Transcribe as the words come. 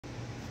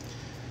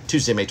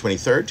Tuesday, May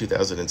 23rd,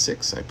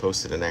 2006, I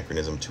posted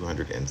Anachronism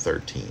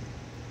 213.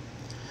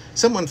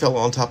 Someone fell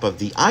on top of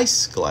the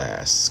ice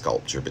glass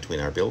sculpture between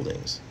our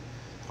buildings.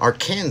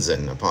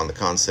 Arkansan upon the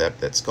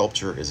concept that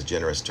sculpture is a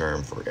generous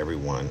term for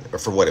everyone, or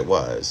for what it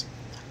was.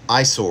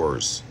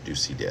 Eyesores do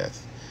see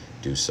death,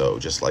 do so,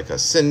 just like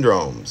us.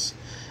 Syndromes.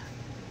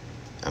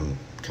 I'm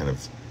kind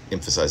of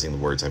emphasizing the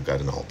words I've got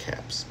in all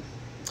caps.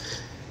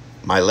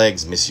 My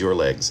legs miss your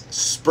legs.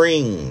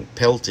 Spring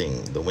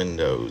pelting the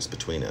windows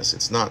between us.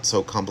 It's not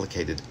so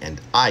complicated,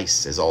 and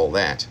ice is all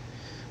that.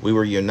 We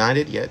were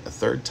united yet a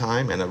third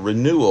time, and a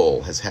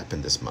renewal has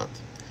happened this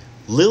month.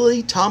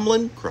 Lily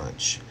Tomlin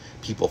crunch.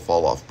 People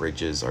fall off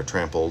bridges, are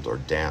trampled, or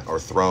down, or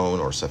thrown,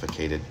 or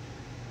suffocated,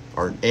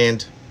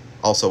 and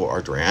also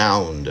are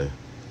drowned.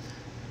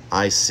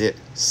 I sit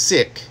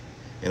sick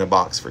in a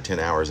box for 10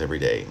 hours every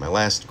day. My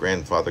last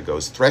grandfather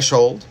goes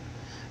threshold.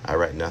 I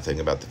write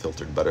nothing about the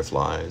filtered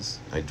butterflies.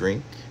 I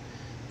drink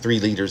 3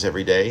 liters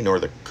every day, nor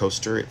the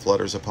coaster it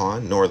flutters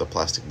upon, nor the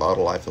plastic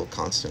bottle I fill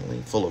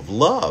constantly, full of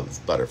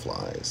love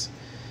butterflies.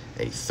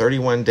 A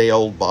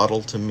 31-day-old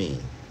bottle to me.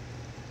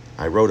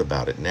 I wrote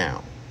about it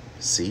now.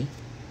 See?